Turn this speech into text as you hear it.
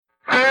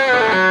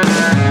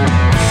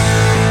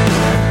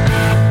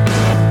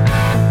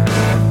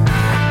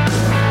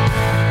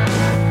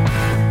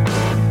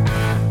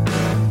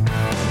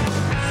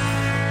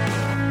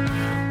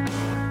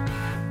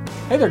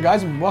there,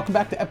 guys, and welcome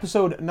back to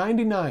episode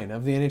 99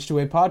 of the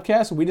NH2A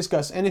podcast, where we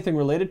discuss anything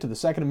related to the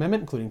Second Amendment,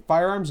 including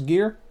firearms,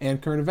 gear,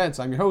 and current events.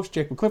 I'm your host,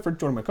 Jake McClifford,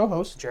 joining my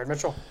co-host, Jared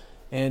Mitchell.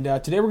 And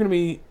today we're going to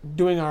be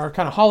doing our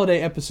kind of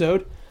holiday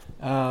episode,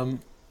 and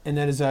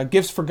that is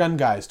Gifts for Gun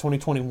Guys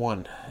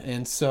 2021.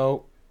 And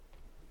so,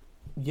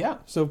 yeah,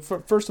 so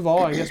first of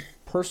all, I guess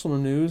personal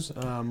news.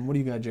 What do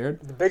you got,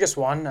 Jared? The biggest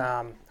one,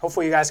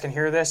 hopefully you guys can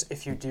hear this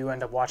if you do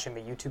end up watching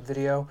the YouTube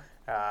video.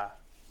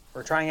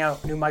 We're trying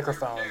out a new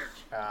microphone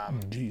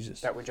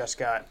that we just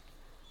got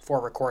for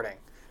recording.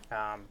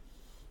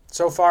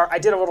 So far, I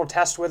did a little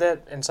test with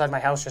it inside my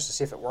house just to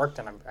see if it worked,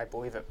 and I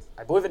believe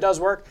it does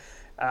work.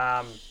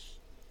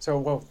 So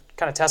we'll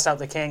kind of test out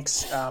the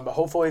kinks, but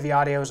hopefully the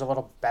audio is a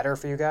little better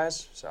for you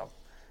guys. So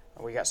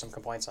we got some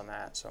complaints on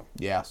that. So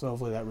yeah, so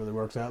hopefully that really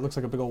works out. It looks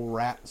like a big old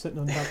rat sitting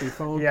on top of your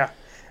phone. Yeah.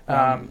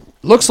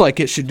 Looks like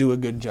it should do a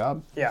good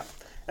job. Yeah.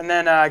 And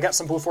then I got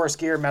some Blue Forest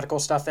gear, medical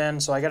stuff in.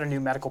 So I got a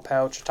new medical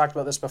pouch. I talked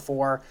about this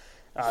before.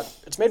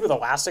 It's made with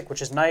elastic,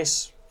 which is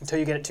nice until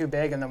you get it too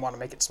big and then want to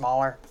make it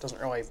smaller. It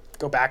doesn't really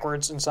go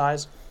backwards in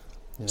size.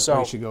 Yeah, so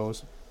way she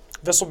goes.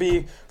 This will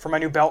be for my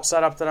new belt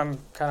setup that I'm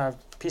kind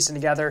of piecing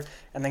together,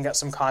 and then got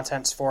some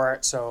contents for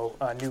it. So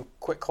new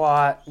quick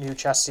clot, new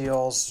chest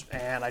seals,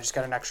 and I just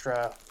got an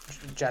extra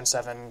Gen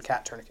 7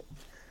 cat tourniquet.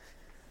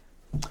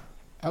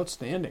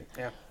 Outstanding.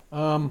 Yeah.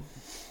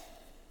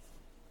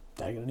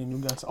 Did I get any new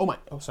guns?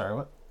 Oh, sorry,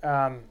 what?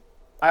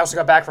 I also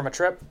got back from a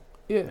trip.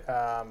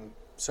 Yeah.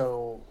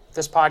 So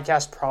this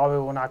podcast probably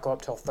will not go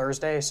up till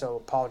Thursday, so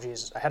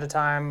apologies ahead of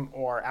time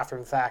or after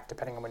the fact,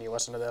 depending on when you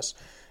listen to this,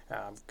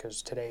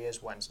 because today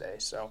is Wednesday.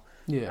 So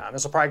yeah,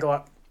 this will probably go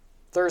up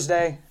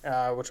Thursday,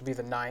 which will be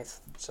the 9th.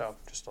 So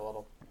just a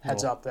little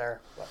heads up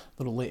there.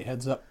 Little late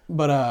heads up.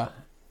 But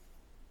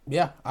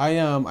yeah,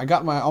 I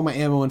got all my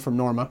ammo in from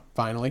Norma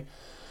finally.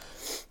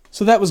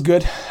 So that was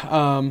good.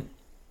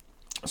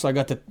 So I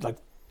got the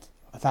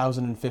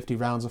 1,050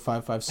 rounds of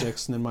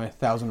 5.56 and then my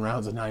 1,000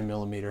 rounds of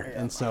 9mm. Yeah.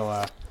 And so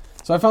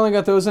I finally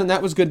got those in.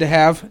 That was good to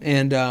have.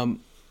 And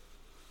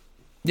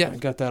yeah, I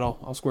got that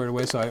all squared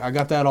away. So I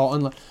got that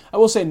all I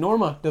will say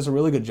Norma does a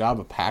really good job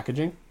of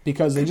packaging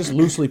because they just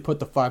loosely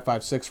put the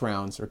 5.56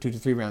 rounds or 2 to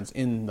 3 rounds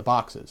in the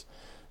boxes.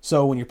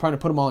 So when you're trying to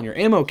put them all in your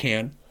ammo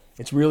can,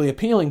 it's really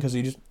appealing because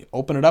you just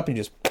open it up and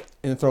you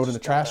just throw it in the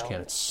trash can.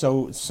 It's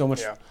so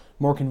much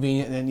more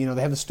convenient. And then,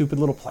 they have the stupid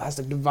little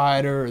plastic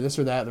divider or this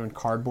or that. They're in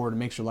cardboard. It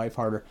makes your life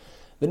harder.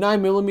 The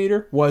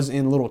 9mm was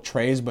in little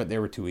trays, but they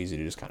were too easy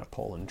to just kind of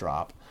pull and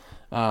drop.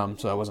 So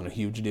that wasn't a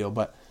huge deal.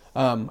 But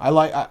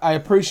I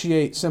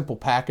appreciate simple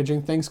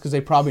packaging things because they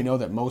probably know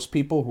that most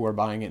people who are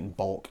buying it in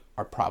bulk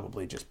are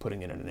probably just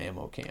putting it in an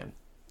ammo can.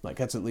 Like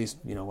that's at least,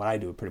 what I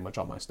do with pretty much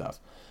all my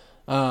stuff.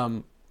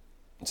 So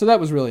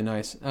that was really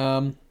nice.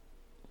 So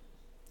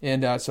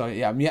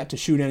yeah, I'm yet to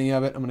shoot any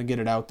of it. I'm going to get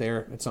it out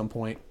there at some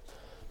point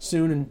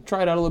soon and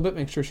try it out a little bit,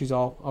 make sure she's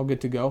all good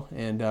to go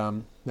and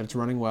that it's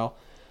running well.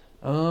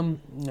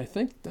 I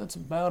think that's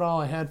about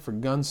all I had for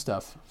gun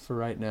stuff for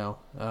right now.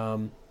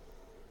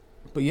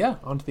 But yeah,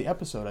 on to the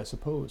episode, I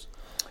suppose.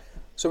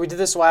 So we did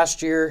this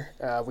last year.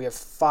 We have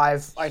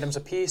 5 items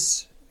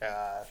apiece.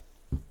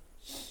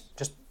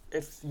 Just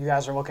if you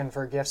guys are looking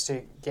for gifts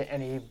to get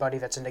anybody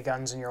that's into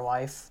guns in your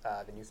life,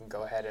 then you can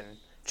go ahead and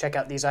check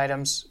out these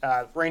items,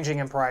 ranging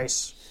in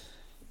price.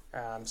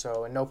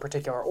 So in no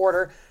particular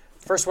order.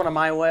 First one on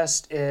my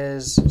list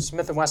is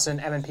Smith & Wesson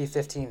M&P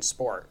 15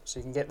 Sport. So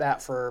you can get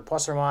that for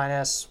plus or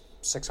minus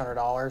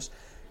 $600.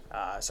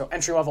 So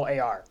entry-level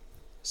AR.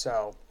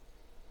 So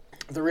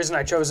the reason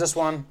I chose this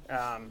one,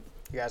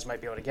 you guys might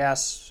be able to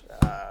guess,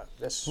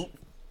 this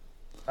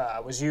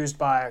was used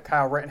by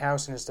Kyle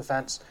Rittenhouse in his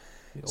defense.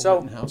 The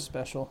old Rittenhouse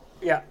special.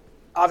 Yeah.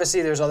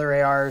 Obviously, there's other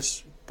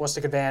ARs,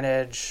 Ballistic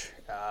Advantage,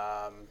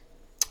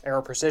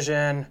 Aero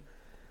Precision.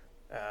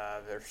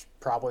 There's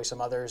probably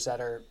some others that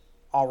are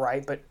all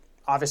right, but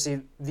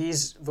obviously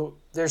there's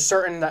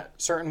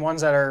certain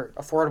ones that are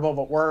affordable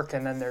but work,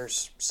 and then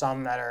there's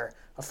some that are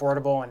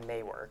affordable and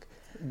may work.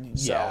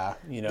 Yeah,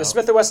 so, the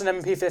Smith & Wesson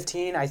M&P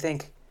 15, I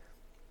think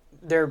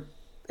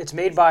it's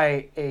made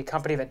by a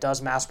company that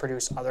does mass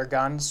produce other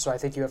guns, so I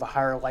think you have a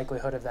higher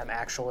likelihood of them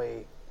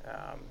actually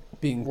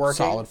being working.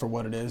 Solid for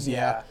what it is.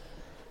 Yeah.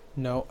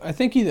 No, I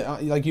think either,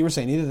 like you were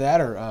saying, either that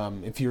or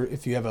if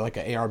you have like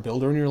an AR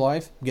builder in your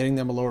life, getting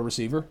them a lower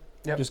receiver.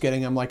 Yep. Just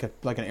getting them like an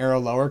arrow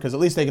lower, because at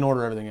least they can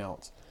order everything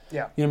else.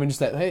 Yeah. Just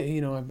that,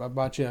 hey, I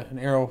bought you an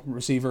arrow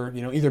receiver,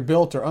 either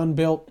built or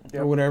unbuilt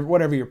or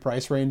whatever your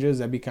price range is,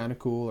 that'd be kind of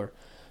cool, or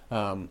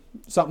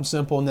something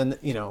simple. And then,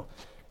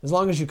 as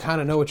long as you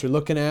kind of know what you're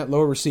looking at,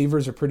 lower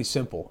receivers are pretty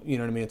simple. You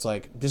know what I mean? It's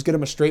like, just get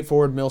them a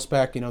straightforward mil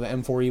spec, the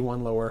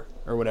M4E1 lower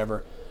or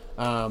whatever.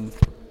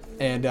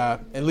 And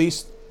at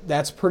least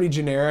that's pretty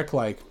generic.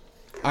 Like,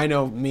 I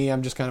know me,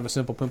 I'm just kind of a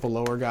simple pimple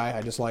lower guy.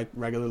 I just like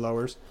regular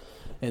lowers.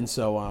 And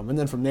so, and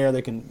then from there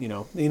they can, you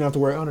don't have to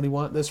worry, do you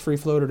want this free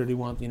float, or do you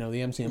want, the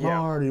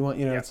MCMR, or do you want,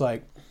 it's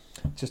like,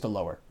 just a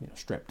lower,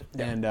 stripped.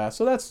 Yeah. And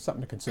so that's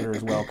something to consider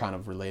as well, kind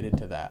of related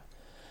to that.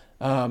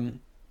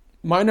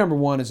 My number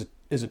one is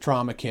a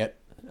trauma kit.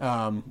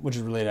 which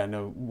is related, I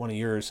know, one of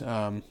yours.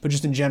 But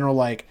just in general,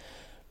 like,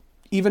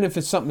 even if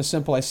it's something as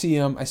simple, I see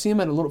them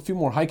at a few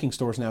more hiking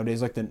stores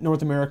nowadays, like the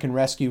North American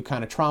Rescue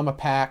kind of trauma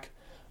pack,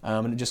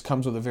 and it just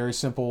comes with a very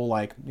simple,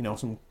 like, you know,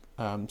 some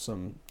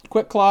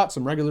quick clot,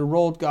 some regular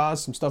rolled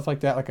gauze, some stuff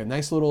like that, like a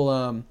nice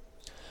little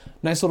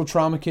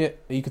trauma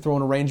kit that you can throw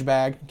in a range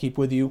bag, keep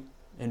with you,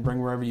 and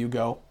bring wherever you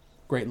go.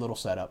 Great little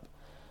setup.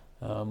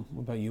 What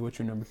about you? What's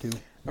your number 2?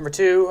 Number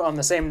 2, on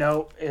the same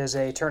note, is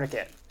a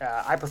tourniquet.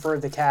 I prefer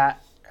the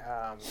Cat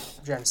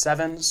Gen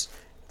 7s,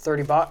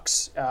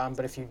 $30.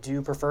 But if you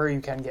do prefer, you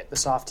can get the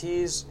soft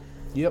tees.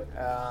 Yep.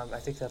 I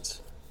think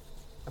that's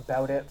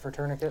about it for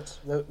tourniquets.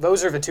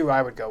 Those are the 2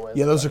 I would go with.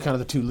 Yeah, those are kind of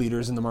the 2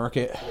 leaders in the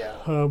market.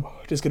 Yeah.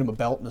 Just get them a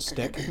belt and a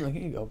stick. Like,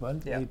 here you go,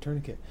 bud. Yeah. Hey,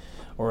 tourniquet.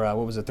 Or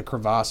what was it? The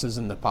crevasses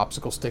and the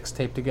popsicle sticks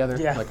taped together,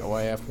 Yeah. like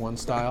OIF1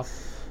 style.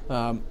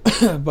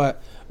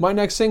 But my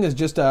next thing is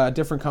just a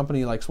different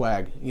company like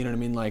swag. You know what I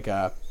mean? Like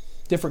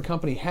different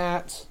company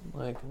hats.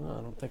 Like, well,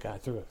 I don't think I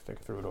threw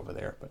it over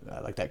there,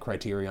 but like that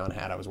Criterion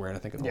hat I was wearing, I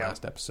think, in the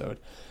last episode.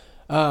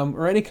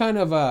 Or any kind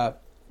of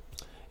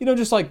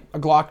just like a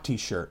Glock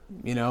T-shirt,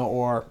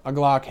 or a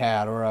Glock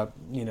hat, or a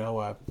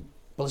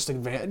ballistic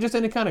van, just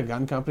any kind of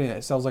gun company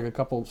that sells like a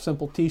couple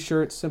simple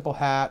T-shirts, simple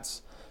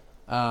hats.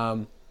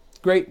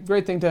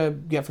 Great thing to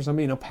get for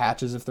somebody,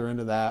 patches if they're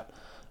into that.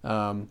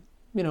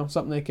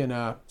 Something they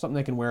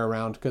can wear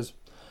around, because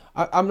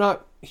I'm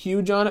not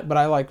huge on it, but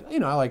I like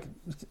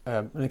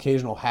an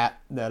occasional hat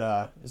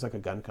that is like a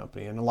gun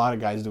company, and a lot of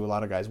guys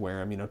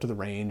wear them, to the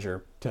range,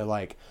 or to,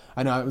 like,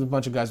 I know a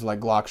bunch of guys with like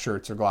Glock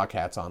shirts or Glock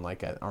hats on,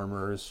 like at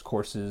armors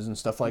courses and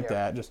stuff like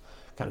that, just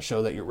kind of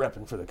show that you're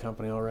repping for the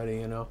company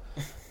already,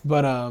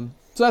 But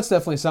so that's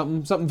definitely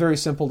something very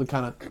simple to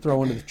kind of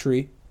throw into the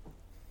tree.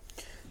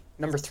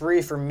 Number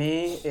 3 for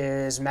me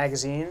is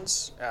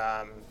magazines,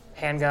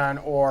 handgun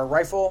or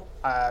rifle.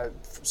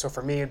 So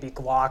for me, it'd be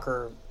Glock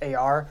or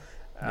AR.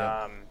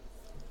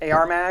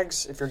 AR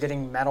mags, if you're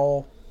getting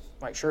metal,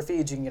 like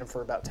Surefeeds, you can get them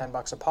for about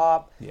 $10 a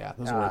pop. Yeah,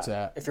 those are where it's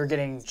at. If you're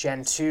getting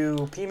Gen 2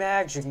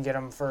 PMags, you can get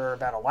them for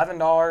about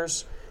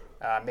 $11,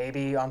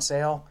 maybe on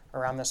sale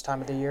around this time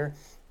of the year.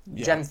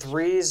 Yeah. Gen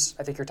 3s,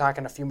 I think you're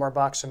talking a few more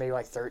bucks, so maybe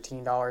like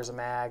 $13 a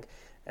mag.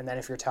 And then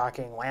if you're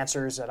talking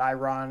Lancers that I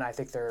run, I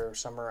think they're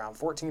somewhere around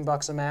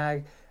 $14 a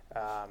mag.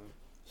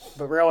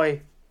 But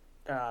really,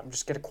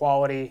 just get a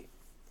quality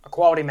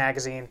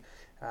magazine.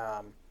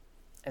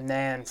 And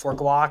then for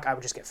Glock, I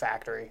would just get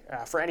factory.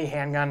 For any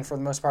handgun, for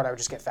the most part, I would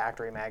just get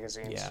factory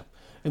magazines. Yeah,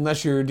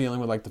 unless you're dealing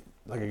with like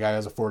a guy who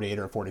has a 48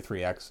 or a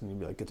 43X, and you'd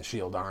be like, get the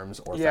Shield Arms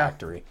or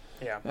factory.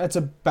 Yeah, that's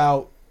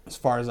about as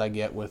far as I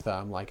get with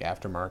like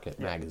aftermarket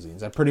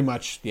magazines. I pretty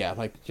much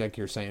like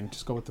you're saying,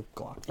 just go with the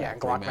Glock. Yeah,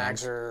 Glock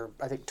mags are,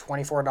 I think,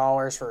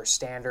 $24 for a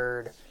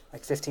standard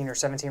like 15 or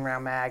 17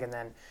 round mag, and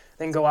then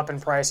they can go up in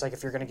price. Like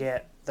if you're going to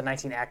get the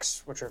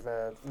 19X, which are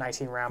the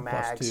 19 round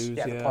mags,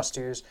 the plus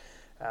twos.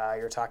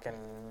 You're talking,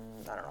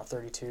 I don't know,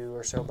 32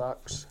 or so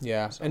bucks.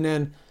 Yeah, so. And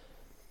then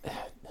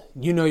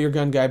your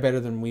gun guy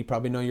better than we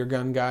probably know your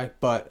gun guy.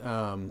 But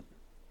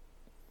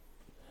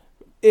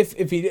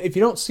if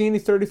you don't see any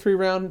 33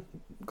 round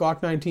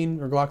Glock 19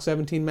 or Glock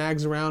 17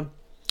 mags around,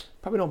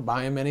 probably don't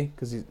buy them any,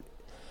 because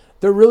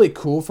they're really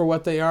cool for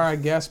what they are, I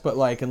guess. But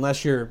like, they're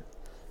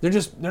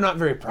not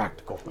very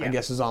practical. I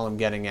guess is all I'm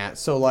getting at.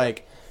 So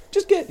like,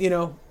 just get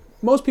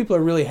most people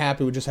are really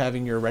happy with just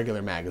having your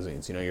regular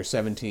magazines. Your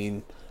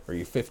 17. Or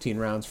your 15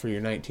 rounds for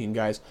your 19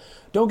 guys.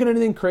 Don't get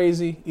anything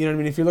crazy. You know what I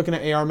mean? If you're looking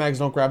at AR mags,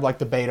 don't grab like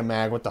the Beta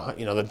mag with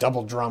the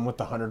double drum with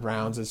the 100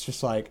 rounds. It's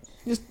just like,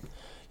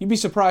 you'd be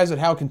surprised at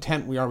how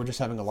content we are with just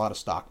having a lot of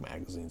stock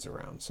magazines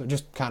around. So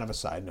just kind of a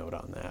side note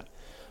on that.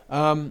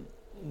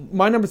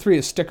 My number 3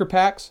 is sticker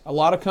packs. A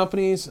lot of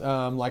companies,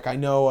 like I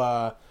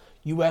know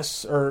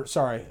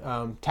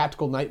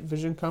Tactical Night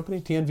Vision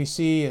Company,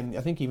 TNVC, and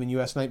I think even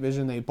US Night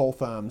Vision, they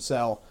both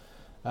sell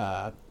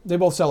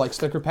like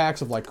sticker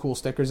packs of like cool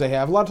stickers they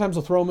have. A lot of times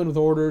they'll throw them in with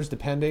orders,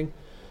 depending.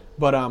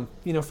 But for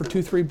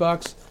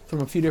 $2-3 from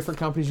a few different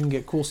companies, you can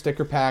get cool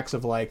sticker packs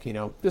of like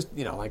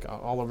like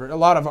all over. A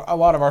lot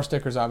of our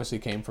stickers obviously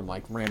came from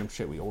like random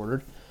shit we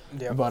ordered.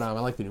 Yep. But I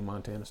like the new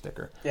Montana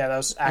sticker. Yeah, that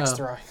was axe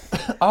throwing.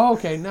 Oh,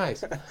 okay,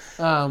 nice.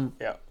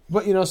 Yeah.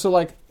 But so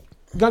like,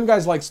 gun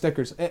guys like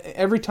stickers.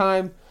 Every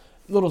time.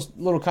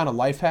 Little kind of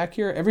life hack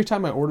here. Every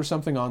time I order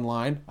something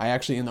online, I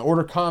actually, in the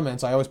order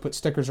comments, I always put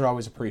stickers are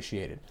always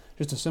appreciated.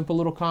 Just a simple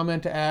little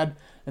comment to add.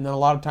 And then a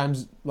lot of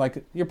times,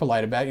 like, you're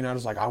polite about it,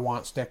 just like, I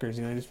want stickers.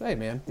 Just, hey,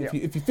 man, if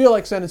you feel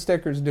like sending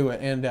stickers, do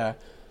it. And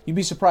you'd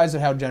be surprised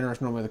at how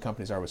generous normally the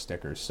companies are with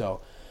stickers.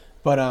 So,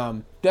 but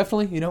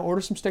definitely,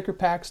 order some sticker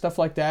packs, stuff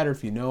like that. Or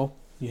if you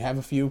have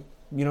a few,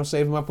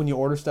 save them up when you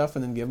order stuff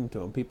and then give them to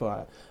them.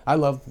 People, I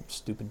love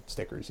stupid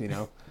stickers,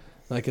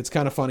 Like, it's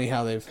kind of funny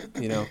how they've,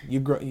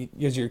 you grow,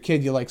 as your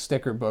kid, you like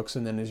sticker books,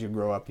 and then as you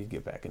grow up, you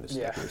get back into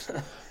stickers.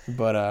 Yeah.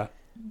 But,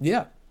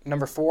 yeah.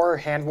 Number 4,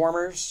 hand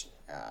warmers.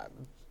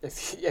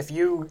 If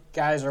you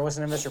guys are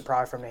listening to this, you're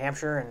probably from New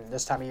Hampshire, and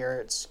this time of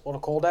year it's a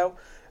little cold out.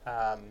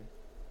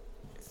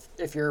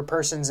 If your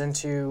person's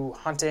into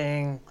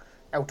hunting,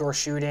 outdoor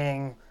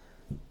shooting,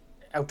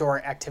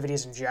 outdoor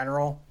activities in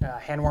general.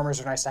 Hand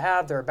warmers are nice to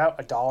have. They're about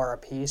 $1 a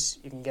piece.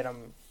 You can get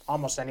them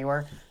almost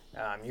anywhere. You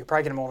can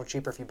probably get them a little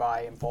cheaper if you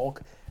buy in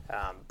bulk.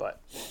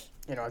 But,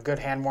 a good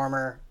hand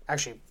warmer.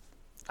 Actually,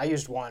 I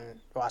used one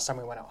last time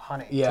we went out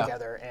hunting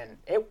together, and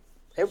it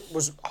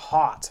was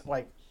hot.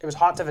 Like, it was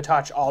hot to the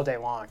touch all day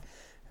long.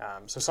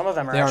 So some of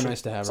them are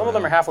nice to have. Some of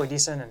them are halfway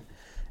decent, and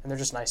they're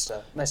just nice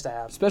to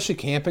have. Especially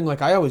camping.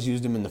 Like, I always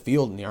used them in the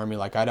field in the Army.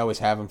 Like, I'd always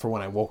have them for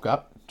when I woke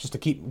up, just to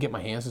get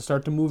my hands to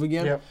start to move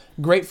again. Yep.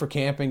 Great for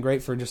camping.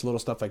 Great for just little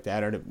stuff like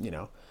that, or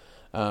to,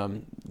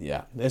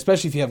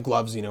 especially if you have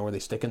gloves, where they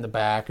stick in the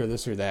back or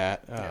this or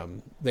that.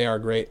 They are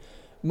great.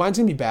 Mine's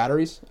gonna be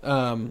batteries.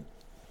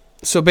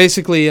 So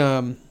basically,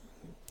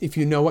 if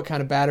you know what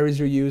kind of batteries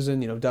you're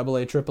using, AA,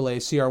 AAA,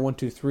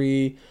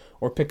 CR123,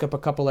 or pick up a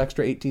couple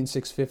extra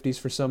 18650s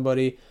for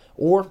somebody,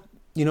 or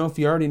if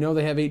you already know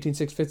they have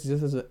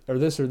 18650s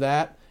this or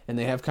that, and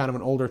they have kind of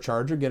an older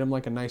charger, get them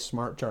like a nice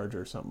smart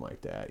charger or something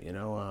like that.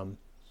 A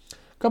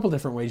couple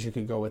different ways you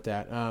could go with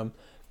that.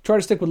 Try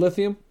to stick with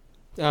lithium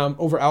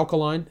over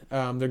alkaline.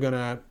 They're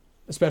gonna,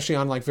 especially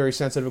on like very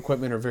sensitive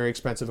equipment or very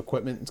expensive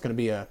equipment, it's gonna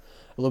be a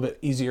little bit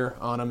easier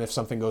on them. If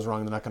something goes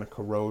wrong, they're not gonna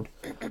corrode.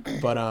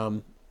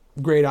 But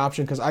great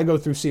option, because I go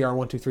through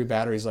CR123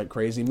 batteries like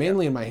crazy,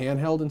 mainly in my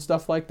handheld and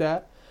stuff like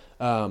that.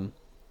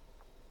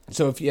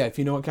 So if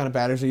you know what kind of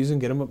batteries they're using,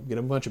 get them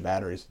a bunch of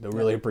batteries. They'll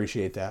really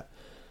appreciate that.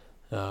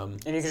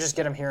 And you can just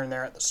get them here and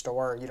there at the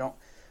store.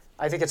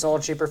 I think it's a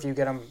little cheaper if you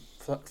get them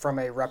from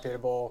a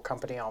reputable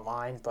company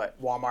online,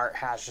 but Walmart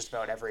has just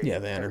about every the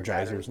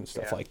Energizers and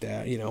stuff like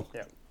that.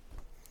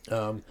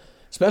 Yeah.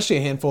 Especially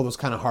a handful of those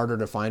kind of harder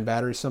to find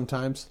batteries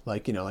sometimes.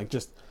 Like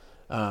just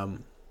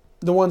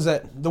the ones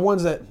that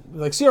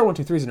like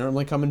CR123s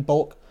normally come in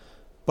bulk,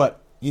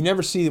 but you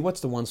never see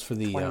what's the ones for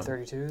the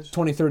 2032s.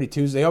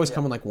 2032s. They always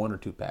come in like 1 or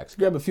 2 packs.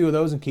 Grab a few of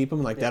those and keep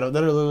them. Like that'll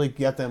literally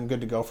get them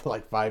good to go for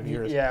like 5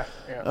 years. Yeah.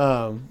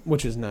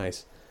 Which is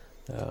nice.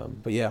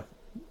 But yeah.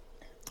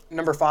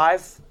 Number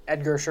 5,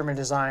 Edgar Sherman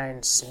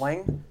Design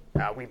Sling.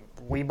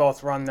 We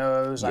both run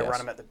those. Yes. I run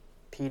them at the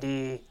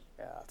PD.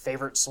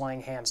 Favorite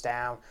sling, hands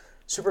down.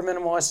 Super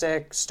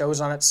minimalistic,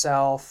 stows on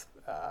itself.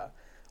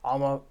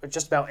 Almost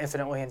just about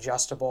infinitely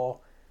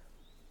adjustable.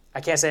 I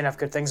can't say enough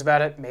good things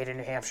about it. Made in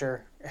New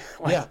Hampshire.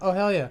 Oh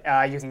hell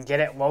yeah. You can get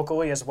it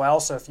locally as well.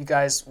 So if you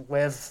guys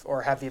live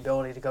or have the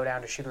ability to go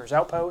down to Shooter's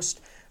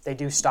Outpost, they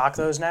do stock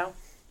those now.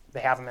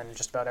 They have them in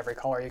just about every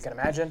color you can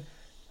imagine.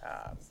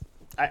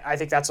 I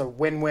think that's a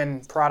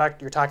win-win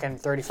product. You're talking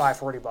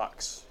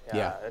 $35-$40.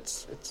 Yeah.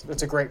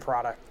 It's a great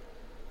product.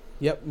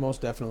 Yep, most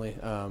definitely.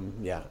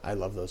 I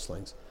love those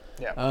slings.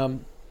 Yeah.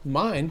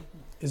 Mine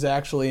is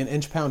actually an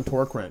inch-pound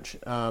torque wrench.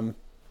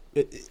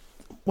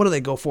 What do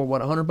they go for?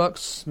 What,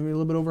 $100? Maybe a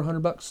little bit over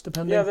 $100,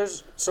 depending. Yeah,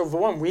 so the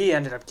one we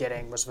ended up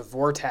getting was the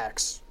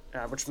Vortex,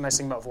 which the nice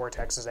thing about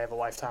Vortex is they have a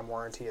lifetime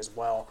warranty as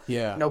well.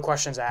 Yeah. No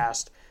questions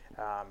asked.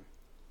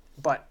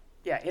 But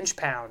yeah, inch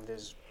pound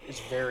is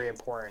very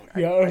important.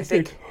 Yeah, I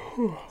think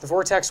the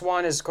Vortex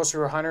one is closer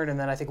to 100, and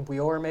then I think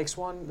Wheeler makes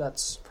one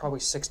that's probably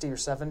 60 or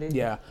 70.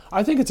 Yeah,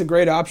 I think it's a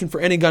great option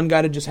for any gun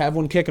guy to just have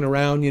one kicking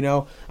around.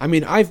 I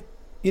mean,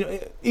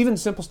 even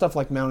simple stuff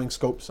like mounting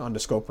scopes onto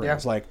scope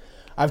rings. Yeah. Like,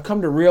 I've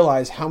come to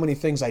realize how many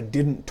things I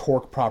didn't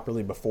torque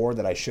properly before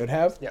that I should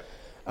have. Yep.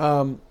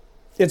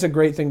 It's a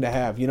great thing to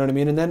have, you know what I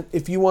mean? And then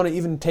if you want to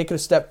even take it a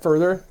step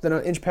further than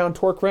an inch-pound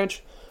torque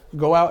wrench,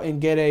 go out and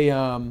get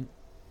a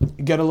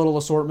little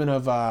assortment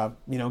of,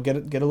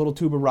 get a little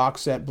tube of rock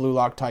set, blue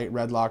Loctite,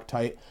 red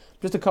Loctite,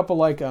 just a couple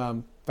like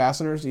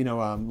fasteners,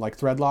 like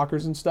thread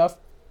lockers and stuff.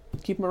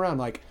 Keep them around,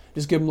 like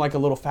just give them like a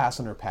little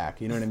fastener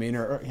pack, you know what I mean,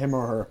 or him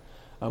or her,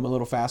 a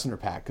little fastener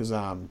pack, because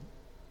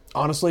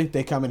honestly,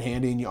 they come in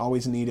handy and you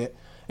always need it.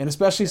 And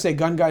especially, say,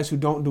 gun guys who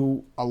don't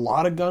do a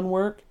lot of gun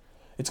work,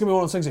 it's going to be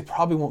one of those things they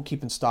probably won't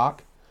keep in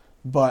stock.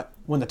 But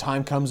when the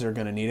time comes, they're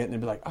going to need it. And they'll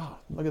be like, oh,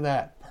 look at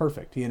that.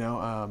 Perfect.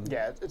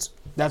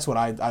 That's what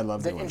I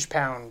love doing. The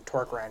inch-pound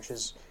torque wrench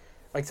is,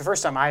 like, the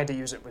first time I had to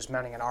use it was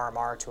mounting an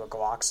RMR to a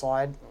Glock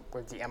slide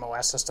with the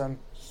MOS system.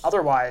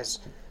 Otherwise,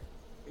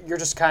 you're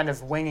just kind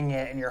of winging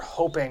it and you're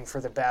hoping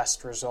for the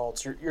best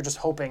results. You're just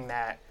hoping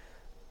that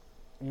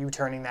you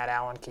turning that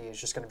Allen key is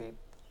just going to be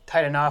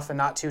tight enough and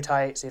not too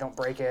tight so you don't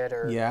break it.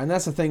 Yeah, and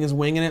that's the thing, is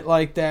winging it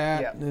like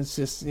that. Yeah. It's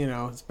just,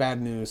 it's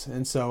bad news.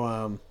 And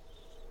so,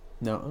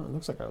 no, it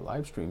looks like our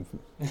live stream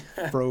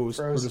froze.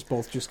 We're just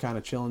both just kind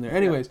of chilling there.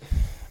 Anyways,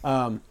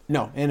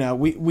 no, and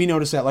we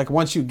noticed that, like,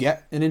 once you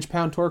get an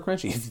inch-pound torque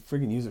wrench, you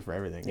freaking use it for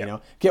everything,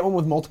 Get one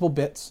with multiple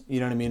bits,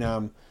 you know what I mean?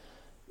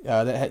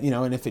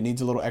 And if it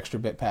needs a little extra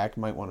bit pack,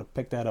 you might want to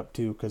pick that up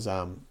too, because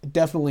it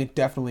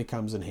definitely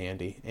comes in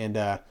handy. And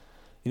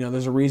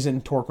there's a reason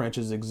torque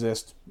wrenches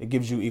exist. It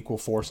gives you equal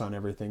force on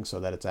everything,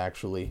 so that it's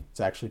actually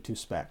to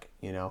spec.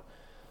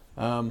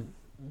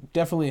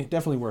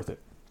 Definitely worth it.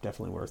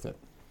 Definitely worth it.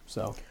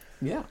 So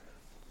yeah.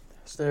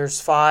 So there's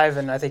 5,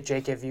 and I think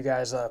Jake gave you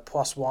guys a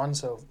 +1,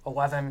 so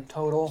 11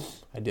 total.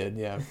 I did,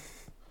 yeah.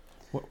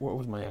 What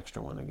was my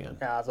extra one again?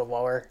 The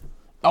lower.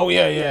 Oh,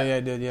 yeah, I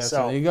did, yeah.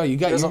 So there you go. You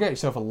got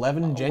yourself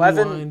 11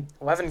 genuine...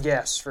 11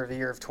 gifts for the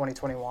year of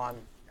 2021.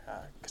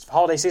 Because the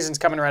holiday season's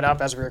coming right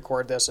up. As we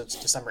record this, it's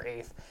December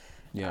 8th.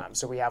 Yeah.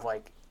 So we have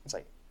it's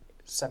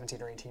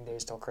 17 or 18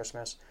 days till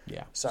Christmas.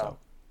 Yeah. So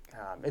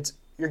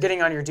you're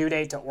getting on your due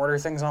date to order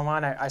things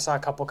online. I saw a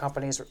couple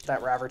companies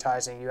that were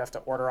advertising you have to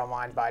order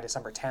online by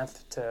December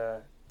 10th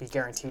to be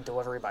guaranteed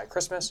delivery by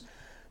Christmas.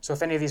 So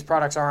if any of these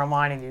products are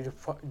online and you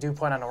do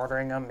plan on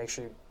ordering them, make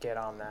sure you get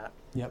on that.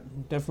 Yep,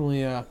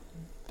 definitely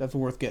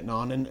worth getting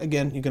on. And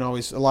again, you can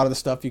always, a lot of the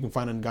stuff you can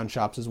find in gun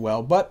shops as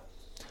well. But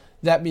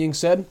that being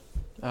said,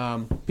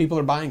 people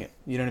are buying it.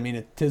 You know what I mean?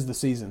 It 'tis the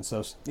season.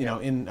 So,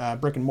 in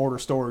brick and mortar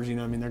stores, you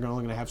know what I mean, they're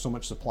only going to have so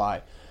much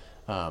supply.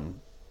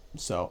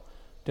 So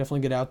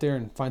definitely get out there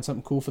and find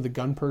something cool for the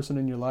gun person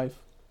in your life.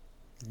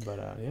 But,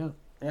 yeah.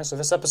 Yeah, so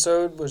this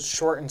episode was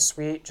short and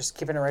sweet, just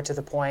keeping it right to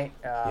the point.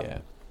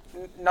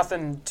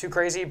 Nothing too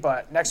crazy,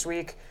 but next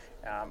week,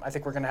 I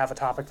think we're going to have a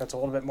topic that's a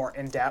little bit more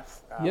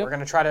in-depth. We're going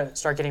to try to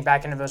start getting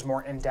back into those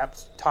more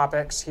in-depth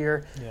topics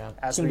here. Yeah,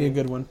 it's going to be a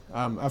good one.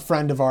 A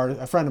friend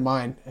of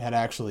mine had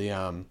actually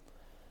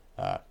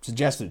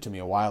suggested it to me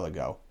a while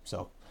ago.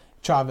 So,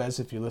 Chavez,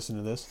 if you listen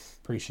to this,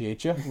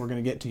 appreciate you. We're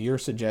going to get to your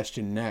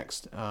suggestion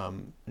next.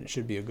 It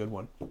should be a good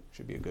one.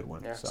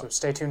 Yeah, so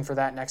stay tuned for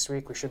that next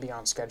week. We should be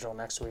on schedule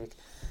next week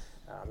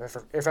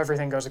if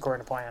everything goes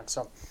according to plan.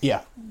 So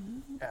yeah.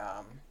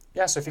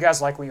 So if you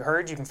guys like what you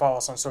heard, you can follow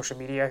us on social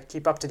media.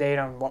 Keep up to date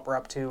on what we're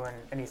up to and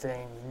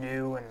anything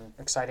new and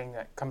exciting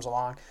that comes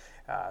along.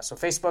 So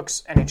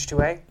Facebook's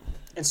NH2A.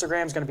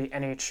 Instagram's going to be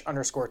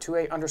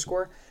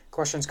NH_2A_.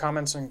 Questions,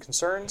 comments, and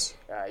concerns,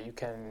 you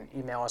can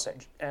email us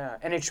at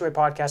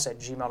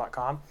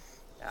nh2apodcast@gmail.com.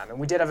 And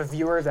we did have a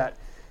viewer that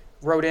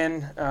wrote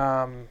in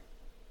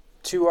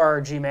to our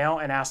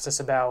Gmail and asked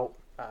us about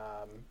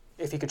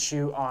if he could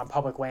shoot on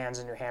public lands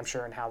in New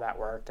Hampshire and how that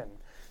worked. And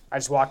I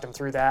just walked him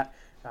through that.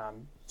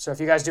 So if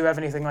you guys do have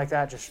anything like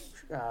that, just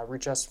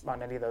reach us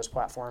on any of those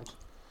platforms.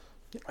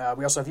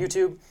 We also have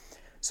YouTube.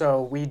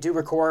 So we do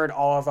record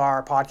all of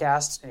our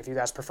podcasts, and if you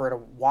guys prefer to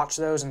watch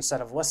those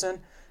instead of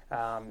listen,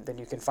 then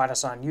you can find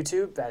us on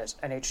YouTube. That is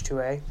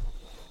NH2A.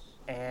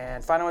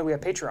 And finally, we have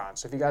Patreon.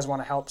 So if you guys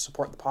want to help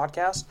support the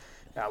podcast,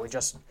 we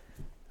just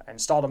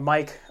installed a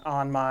mic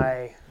on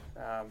my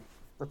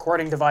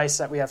recording device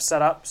that we have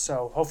set up.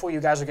 So hopefully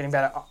you guys are getting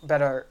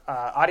better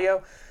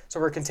audio. So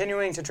we're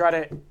continuing to try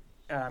to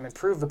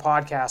improve the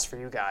podcast for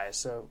you guys.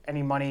 So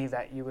any money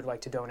that you would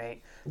like to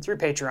donate through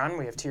Patreon,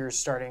 we have tiers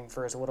starting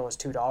for as little as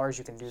 $2.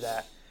 You can do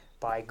that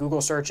by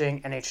Google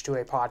searching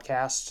NH2A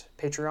Podcast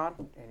Patreon,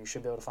 and you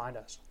should be able to find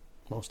us.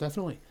 Most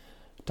definitely.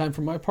 Time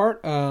for my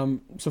part.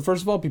 So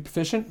first of all, be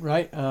proficient,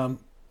 right?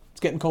 It's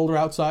getting colder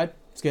outside.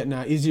 It's getting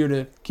easier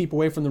to keep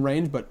away from the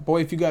range. But boy,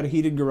 if you got a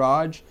heated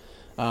garage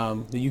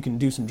that you can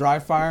do some dry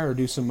fire or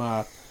do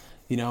some,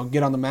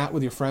 get on the mat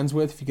with your friends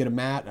with. If you get a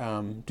mat,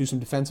 do some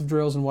defensive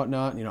drills and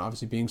whatnot.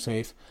 Obviously being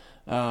safe.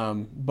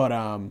 Or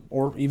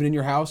even in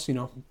your house,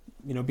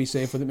 be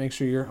safe with it. Make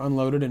sure you're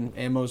unloaded and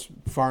ammo's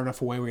far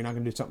enough away where you're not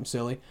going to do something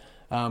silly.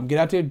 Get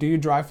out there, do your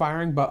dry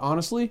firing. But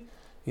honestly,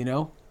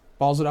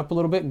 balls it up a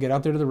little bit and get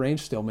out there to the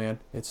range still, man.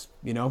 It's,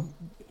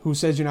 who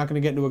says you're not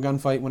going to get into a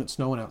gunfight when it's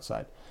snowing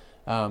outside?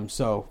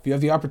 So if you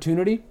have the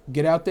opportunity,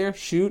 get out there,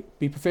 shoot,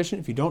 be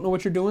proficient. If you don't know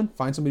what you're doing,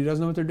 find somebody who does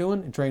know what they're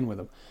doing and train with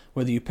them.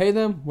 Whether you pay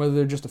them, whether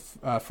they're just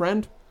a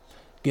friend,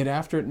 get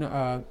after it,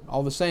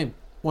 all the same.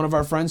 One of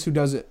our friends who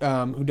does it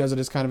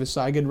as kind of his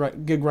side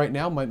gig right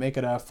now, might make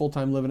it a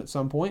full-time living at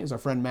some point, is our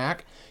friend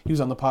Mac. He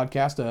was on the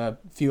podcast a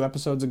few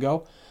episodes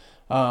ago.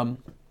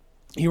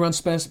 He runs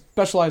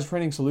Specialized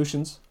Training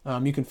Solutions.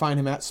 You can find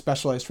him at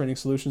Specialized Training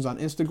Solutions on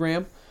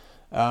Instagram.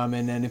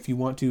 And then if you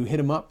want to hit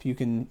him up, you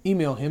can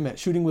email him at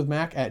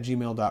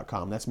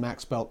shootingwithmac@gmail.com. That's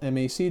Mac spelled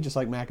M-A-C, just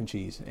like mac and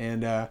cheese.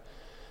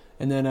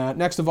 And then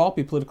next of all,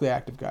 be politically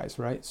active, guys,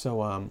 right?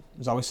 So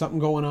there's always something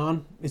going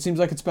on. It seems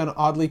like it's been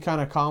oddly kind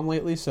of calm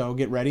lately, so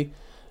get ready.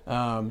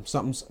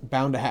 Something's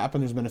bound to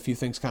happen. There's been a few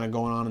things kind of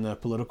going on in the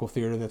political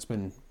theater that's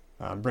been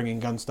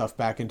bringing gun stuff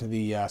back into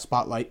the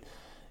spotlight.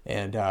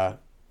 And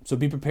so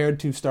be prepared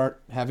to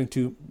start having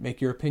to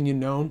make your opinion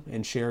known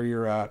and share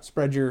your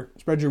spread your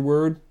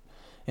word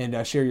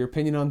and share your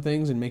opinion on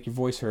things and make your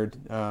voice heard.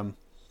 I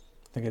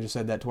think I just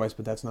said that twice,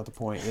 but that's not the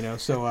point,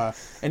 So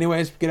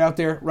anyways, get out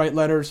there, write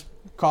letters,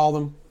 call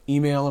them,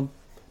 email them,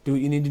 do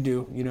what you need to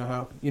do. You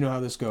know how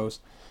this goes.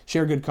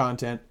 Share good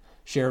content,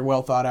 share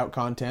well thought out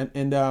content,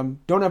 and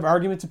don't have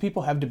arguments with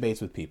people, have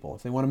debates with people.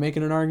 If they want to make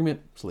it an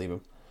argument, just leave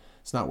them.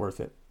 It's not worth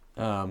it.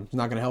 It's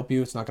not going to help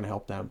you. It's not going to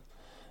help them.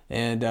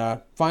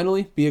 And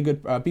finally, be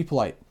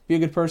polite. Be a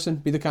good person.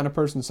 Be the kind of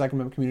person the Second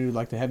Amendment community would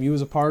like to have you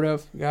as a part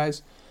of,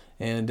 guys.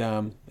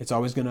 And it's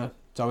always gonna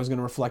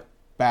reflect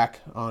back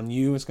on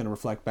you. It's gonna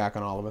reflect back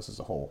on all of us as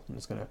a whole. And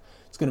it's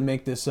gonna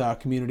make this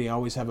community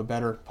always have a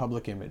better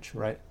public image,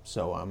 right?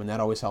 So and that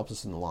always helps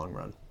us in the long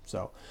run.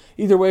 So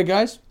either way,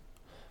 guys,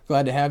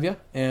 glad to have you,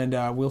 and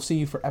we'll see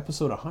you for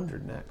episode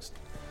 100 next.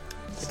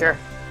 Take care.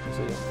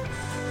 See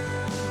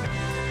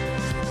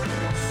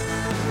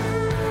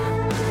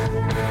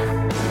ya.